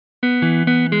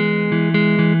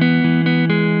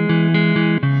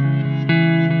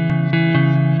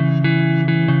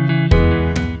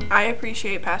I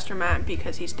appreciate Pastor Matt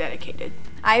because he's dedicated.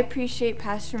 I appreciate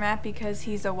Pastor Matt because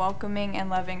he's a welcoming and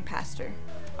loving pastor.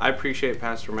 I appreciate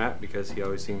Pastor Matt because he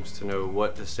always seems to know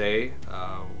what to say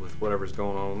with whatever's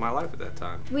going on in my life at that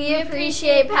time. We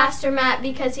appreciate Pastor Matt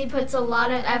because he puts a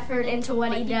lot of effort into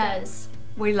what he does.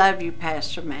 We love you,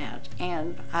 Pastor Matt,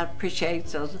 and I appreciate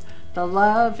the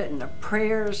love and the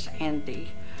prayers and the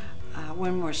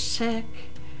when we're sick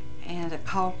and the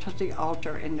call to the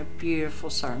altar and the beautiful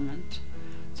sermons.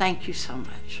 Thank you so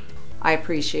much. I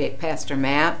appreciate Pastor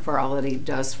Matt for all that he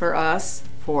does for us,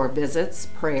 for visits,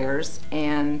 prayers,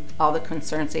 and all the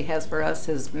concerns he has for us,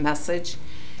 his message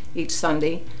each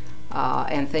Sunday.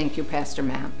 And thank you, Pastor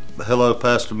Matt. Hello,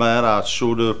 Pastor Matt. I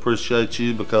sure do appreciate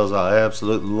you because I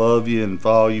absolutely love you and for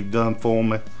all you've done for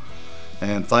me.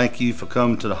 And thank you for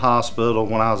coming to the hospital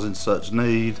when I was in such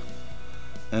need.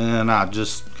 And I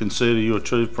just consider you a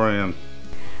true friend.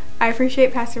 I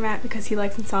appreciate Pastor Matt because he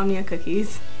likes insomnia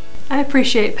cookies. I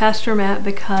appreciate Pastor Matt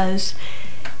because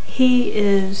he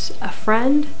is a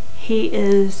friend, he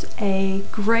is a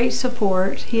great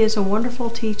support, he is a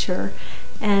wonderful teacher,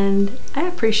 and I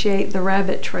appreciate the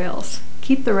rabbit trails.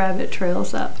 Keep the rabbit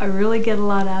trails up. I really get a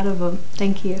lot out of them.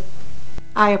 Thank you.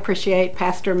 I appreciate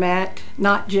Pastor Matt,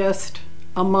 not just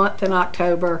a month in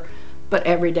October, but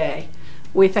every day.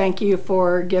 We thank you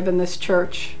for giving this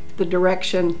church the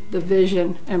direction, the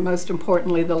vision, and most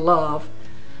importantly, the love.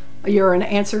 You're an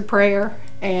answered prayer,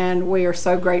 and we are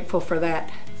so grateful for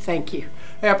that. Thank you.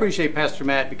 Hey, I appreciate Pastor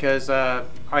Matt because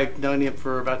I've known him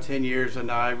for about 10 years, and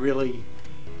I really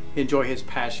enjoy his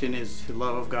passion, his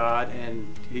love of God, and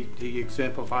he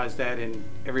exemplifies that in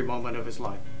every moment of his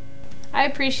life. I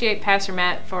appreciate Pastor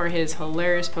Matt for his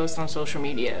hilarious posts on social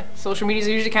media. Social media is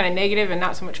usually kind of negative and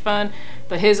not so much fun,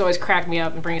 but his always crack me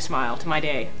up and bring a smile to my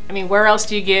day. I mean, where else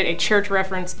do you get a church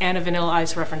reference and a Vanilla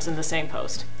Ice reference in the same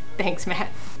post? Thanks, Matt.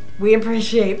 We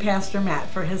appreciate Pastor Matt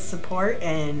for his support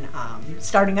in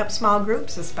starting up small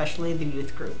groups, especially the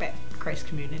youth group at Christ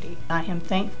Community. I am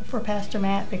thankful for Pastor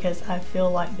Matt because I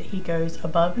feel like that he goes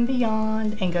above and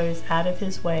beyond and goes out of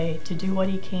his way to do what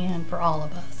he can for all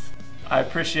of us. I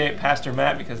appreciate Pastor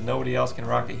Matt because nobody else can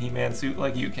rock a He-Man suit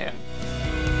like you can.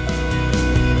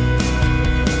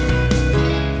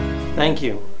 Thank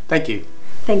you. Thank you.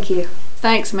 Thank you.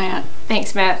 Thanks, Matt.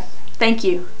 Thanks, Matt. Thank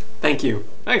you. Thank you.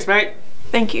 Thanks, mate.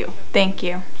 Thank you. Thank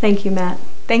you. Thank you, Matt.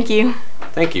 Thank you.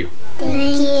 Thank you.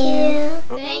 Thank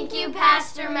you. Thank you,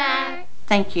 Pastor Matt.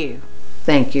 Thank you.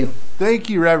 Thank you. Thank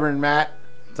you, Reverend Matt.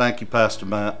 Thank you, Pastor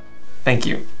Matt. Thank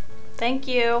you. Thank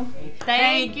you.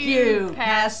 Thank you,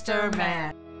 Pastor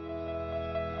Matt.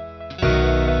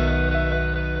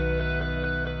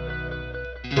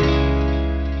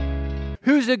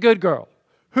 Who's a good girl?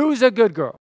 Who's a good girl?